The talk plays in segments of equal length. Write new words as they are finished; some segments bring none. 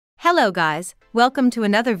Hello guys, welcome to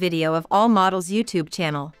another video of All Models YouTube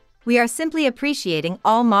channel. We are simply appreciating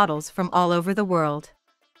all models from all over the world.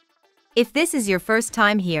 If this is your first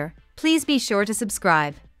time here, please be sure to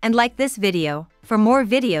subscribe and like this video for more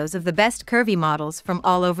videos of the best curvy models from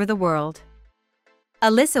all over the world.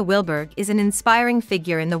 Alyssa Wilberg is an inspiring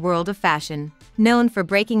figure in the world of fashion, known for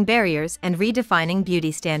breaking barriers and redefining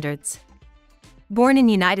beauty standards. Born in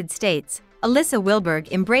United States, Alyssa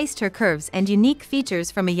Wilberg embraced her curves and unique features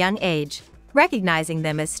from a young age, recognizing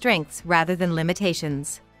them as strengths rather than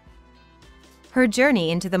limitations. Her journey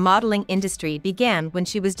into the modeling industry began when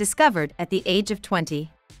she was discovered at the age of 20.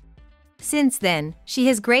 Since then, she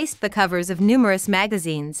has graced the covers of numerous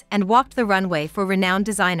magazines and walked the runway for renowned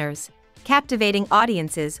designers, captivating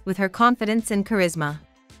audiences with her confidence and charisma.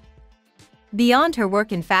 Beyond her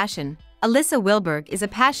work in fashion, Alyssa Wilberg is a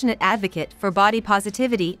passionate advocate for body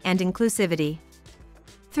positivity and inclusivity.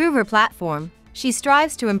 Through her platform, she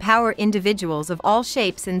strives to empower individuals of all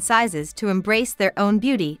shapes and sizes to embrace their own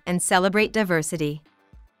beauty and celebrate diversity.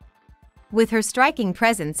 With her striking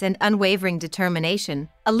presence and unwavering determination,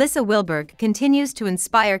 Alyssa Wilberg continues to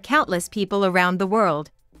inspire countless people around the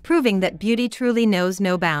world, proving that beauty truly knows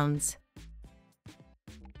no bounds.